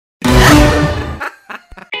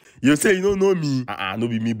You say you don't know me. No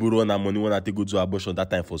be me borrow that money when I take go to abortion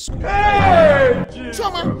that time for school. Hey!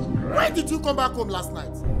 Choma, why did you come back home last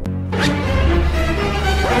night?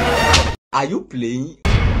 Are you playing?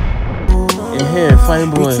 Hey,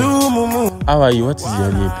 fine boy. How are you? What is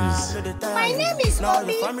your name, please? My name is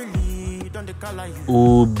Obi.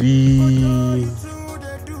 Obi.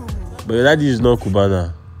 But your daddy is not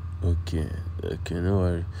Cubana. Okay, no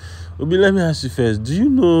worry. Obi, let me ask you first. Do you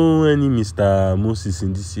know any Mr. Moses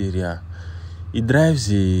in this area? He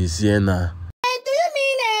drives a Sienna. Do you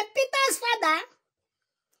mean Peter's father?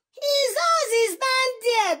 His house is down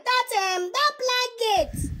there. That black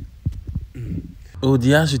gate. Oh,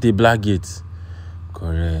 the house with a black gate.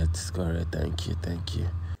 Correct. Thank you.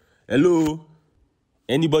 Hello?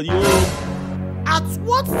 Anybody home? At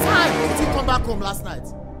what time did you come back home last night?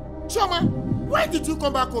 Choma, why did you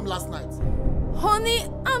come back home last night? Honey,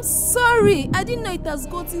 I'm sorry. I didn't know it has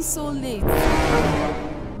gotten so late.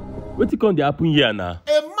 What can happen here now?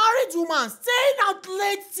 A married woman staying out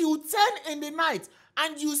late till 10 in the night,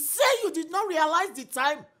 and you say you did not realize the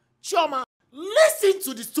time? Choma, listen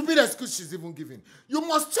to the stupid excuse she's even giving. You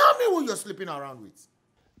must tell me who you're sleeping around with.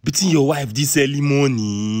 Beating your wife this early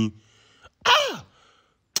morning.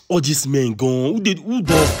 All these men gone. Who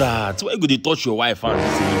does that? Why go they touch your wife and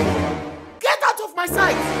this early morning? Get out of my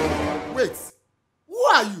sight! Wait, who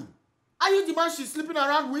are you? Are you the man she's sleeping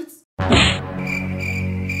around with?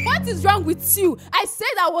 What is wrong with you? I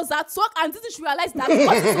said I was at work and didn't realize that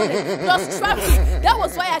because it was traffic. That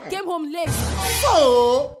was why I came home late.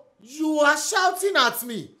 So, you are shouting at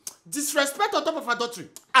me. Disrespect on top of adultery.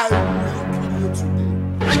 I will kill you today.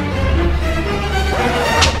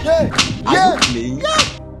 Are you playing?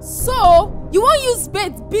 So, you won't use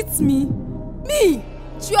bait beat me? Me,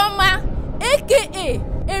 Chioma, aka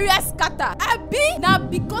Area Scatter. I be now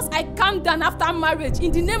because I calmed down after marriage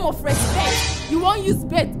in the name of respect. You won't use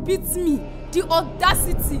bait beat me. The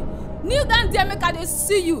audacity. Kneel down there, make I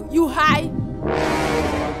see you, you high.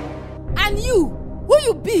 And you, who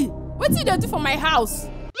you be? What did you do for my house?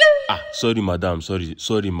 Sorry, madam.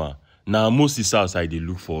 Sorry, ma. Now Moses house I dey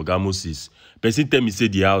look for. Moses. Person tell me say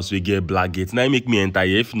the house we get black gate. Now make me enter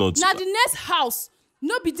here. If not, now the next house,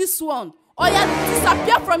 no be this one. Or you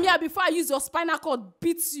disappear from here before I use your spinal cord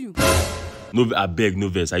beat you. No, I beg, no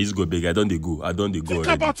verse. I used to go beg. I don't go. Think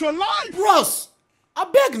about your life, bros. I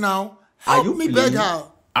beg now. Help me beg her.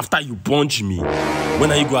 After you punch me,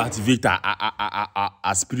 when you go activate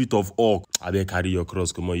a spirit of awe, I beg carry your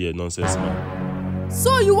cross. Come on here, nonsense, man.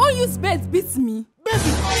 So you won't use bed beat me? Baby,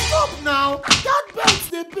 stop now. That belt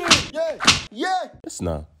they pay. Yeah. Yes,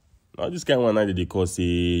 now this kind of one night they call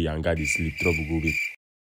say Yanga they sleep trouble go get.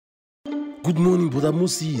 Good morning, brother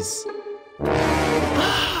Moses.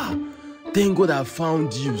 Thank God I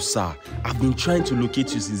found you, sir. I've been trying to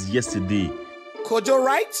locate you since yesterday. Kojo,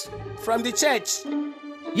 right? From the church?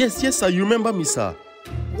 Yes, sir. You remember me, sir?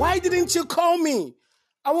 Why didn't you call me?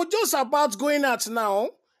 I was just about going out now.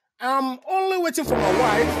 I'm only waiting for my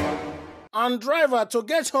wife and driver to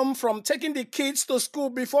get home from taking the kids to school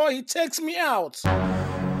before he takes me out.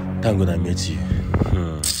 Thank God I met you.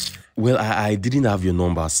 Well, I didn't have your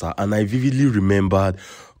number, sir, and I vividly remembered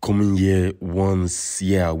coming here once,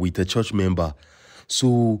 with a church member.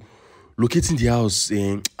 So, locating the house,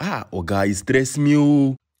 Oga, it stressed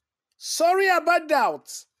me. Sorry about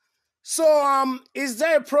that. So, is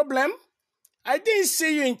there a problem? I didn't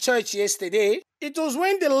see you in church yesterday. It was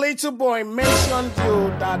when the little boy mentioned you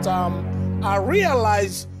that I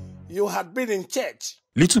realized you had been in church.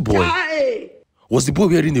 Little boy? Was the boy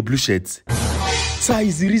wearing a blue shirt? Sir,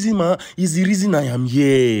 is the reason, man. Is the reason I am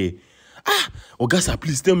here. Oga, sir,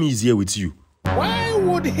 please tell me he's here with you. Why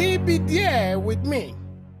would he be there with me?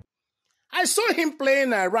 I saw him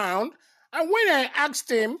playing around, and when I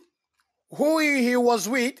asked him who he was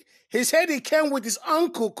with, he said he came with his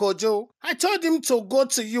uncle, Kojo. I told him to go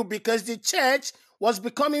to you because the church was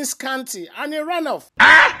becoming scanty, and he ran off.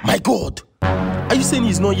 My God! Are you saying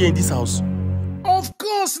he's not here in this house? Of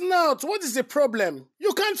course not. What is the problem?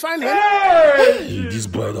 You can't find him. Hey, this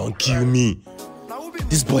boy don't kill me.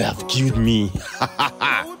 This boy have killed me.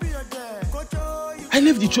 I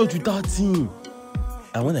left the church without him.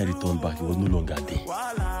 And when I returned back, he was no longer there.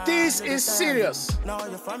 This is serious.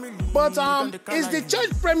 But is the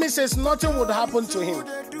church premises nothing would happen to him?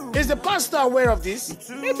 Is the pastor aware of this?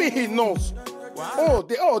 Maybe he knows.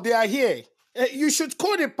 They are here. You should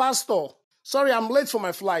call the pastor. Sorry, I'm late for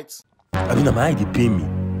my flight. I mean, my eye, they pay me.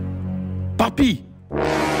 Papi!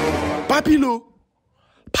 Papilo!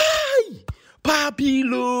 Pai!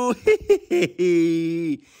 Papilo!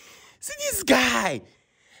 See this guy!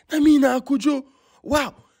 I mean, Kojo.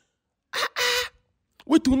 Wow!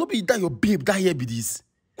 Wait, will not be that your babe that here be this?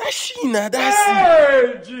 she na that's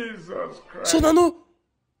Hey, Jesus Christ. So now no,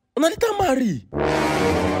 on a little marry.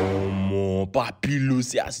 Oh, papilo,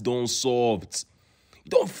 see as don't soft,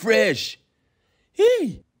 don't fresh.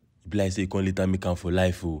 Hey, be like say you can't later make am for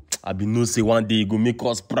life. Oh, I be no say one day you go make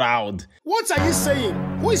us proud. What are you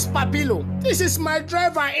saying? Who is Papilo? This is my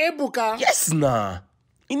driver, Ebuka. Yes, nah.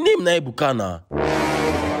 In name na Ebuka na.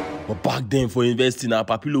 But back then for investing, na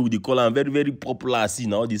Papilo they call am very very popular. See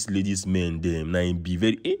now all these ladies men them na him be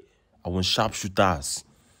very I want sharp shooters.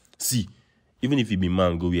 See, even if he be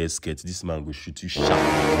man go wear skirt, this man go shoot you sharp.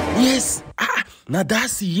 Yes, now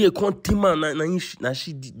that's here can't man na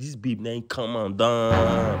she this babe na him calm am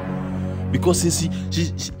down. Because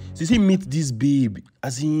since he meet this babe,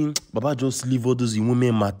 as in Baba just leave all those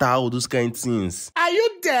women matter, all those kind of things. Are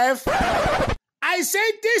you deaf? I say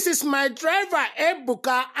this is my driver,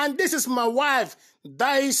 Ebuka, and this is my wife,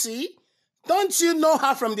 Daisy. Don't you know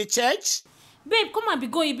her from the church? Babe, come and be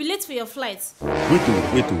going. You'll be late for your flight.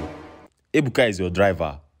 Wait. Ebuka is your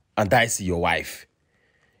driver, and Daisy your wife.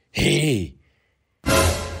 Hey.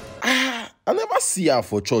 I never see her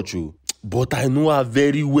for church, but I know her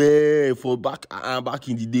very well for back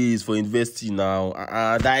in the days for investing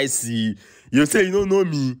now. Daisy, you say you don't know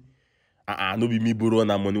me. No be me borrow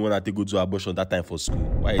na money when I take go to abortion that time for school.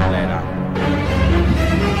 Why you like that?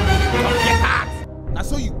 Now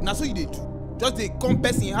so you dey do. Just the come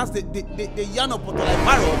person has the yarn of like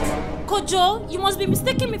parrot. Kojo, you must be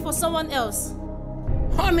mistaking me for someone else.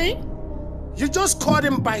 Honey, you just called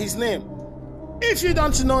him by his name. If you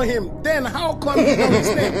don't know him, then how come you know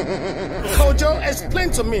his name? Kojo,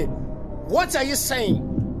 explain to me. What are you saying?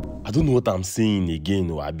 I don't know what I'm saying again,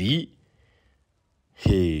 Abi.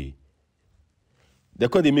 Hey.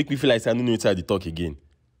 They make me feel like I don't know inside the talk again.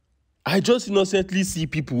 I just innocently see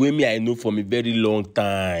people with me I know from a very long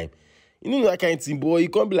time. You know that kind of thing, boy. You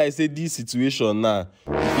can't be like say this situation now.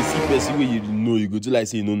 If you see person where you know, you go to like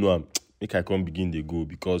say you don't know him. Make I come begin the go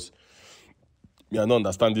because I don't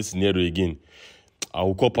understand this scenario again. I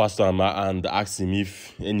will call Pastor and ask him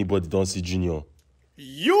if anybody don't see Junior.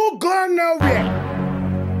 You go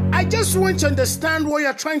nowhere. I just want to understand what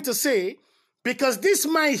you're trying to say. Because this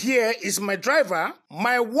man here is my driver.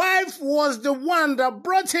 My wife was the one that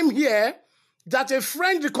brought him here, that a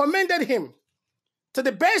friend recommended him. To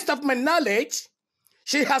the best of my knowledge,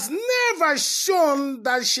 she has never shown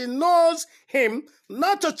that she knows him,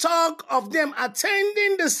 not to talk of them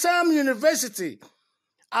attending the same university.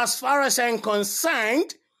 As far as I'm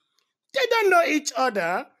concerned, they don't know each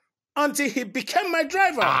other until he became my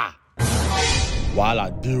driver.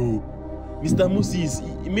 Wala deal. Mr. Moses,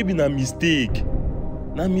 it may be a mistake.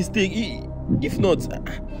 If not,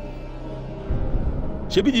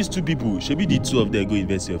 shebi these two people, shebi the two of them go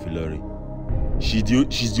University of Ilorin. She's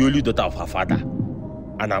the only daughter of her father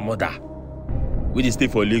and her mother. We dey stay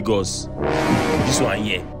for Lagos. This one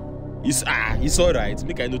here. It's alright.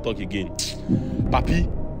 Make I no talk again. Papi,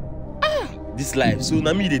 this life. So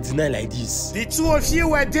now me they deny like this. The two of you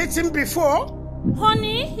were dating before?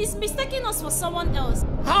 Honey, he's mistaking us for someone else.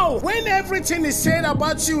 How? When everything is said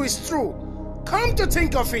about you is true. Come to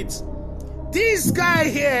think of it, this guy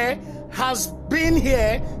here has been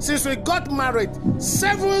here since we got married.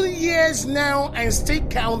 7 years now and still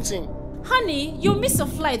counting. Honey, you miss your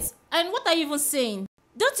flight. And what are you even saying?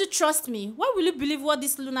 Don't you trust me? Why will you believe what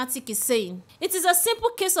this lunatic is saying? It is a simple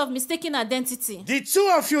case of mistaken identity. The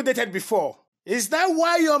two of you dated before. Is that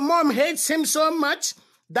why your mom hates him so much?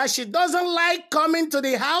 That she doesn't like coming to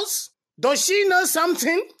the house? Does she know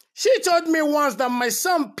something? She told me once that my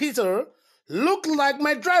son Peter looked like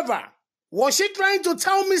my driver. Was she trying to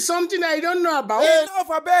tell me something I don't know about? Enough,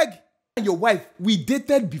 I beg. And your wife, we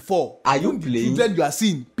dated before. Are you playing? Children you are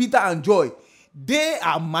seeing, Peter and Joy, they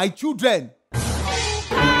are my children.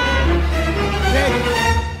 Beg.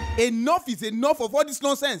 Enough is enough of all this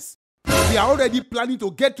nonsense. We are already planning to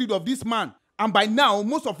get rid of this man. And by now,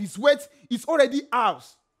 most of his wealth is already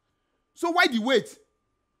ours. So why the wait?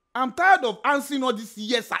 I'm tired of answering all this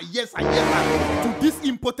yes sir to this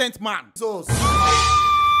impotent man. So,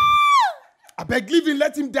 I beg, leave him,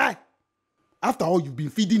 let him die. After all, you've been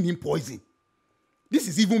feeding him poison. This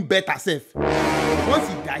is even better, Seth. Once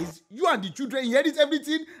he dies, you and the children inherit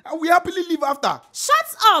everything and we happily live after.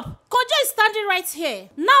 Shut up! Kojo is standing right here.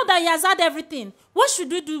 Now that he has had everything, what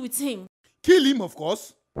should we do with him? Kill him, of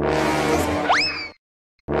course.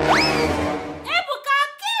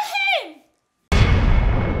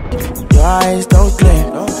 Eyes don't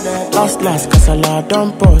clear. Last, cause a lot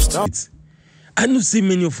don't post. I know say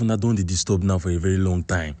many of una don dey disturb now for a very long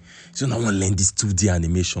time. So now I wan learn this 2D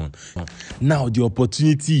animation. Now the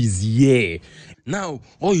opportunity is here. Now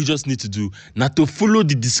all you just need to do na to follow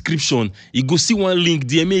the description. You go see one link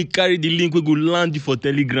there. May you carry the link wey go land you for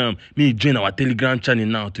Telegram. May you join our Telegram channel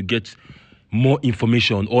now to get more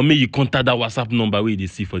information, or may you contact that WhatsApp number where you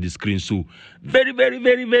see for the screen. So very, very,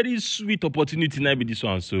 very, very sweet opportunity now be this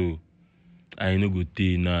one. So I no go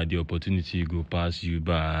tell now the opportunity go pass you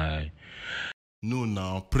by. No,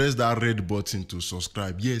 now press that red button to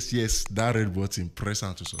subscribe. Yes, that red button, press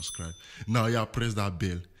on to subscribe. Now, yeah, press that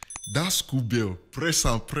bell. That school bell, press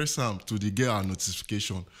on to the get our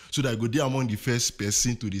notification so that I go there among the first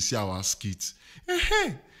person to see our skits.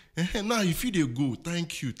 Now, if you dey go,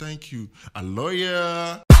 thank you. A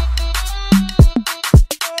lawyer.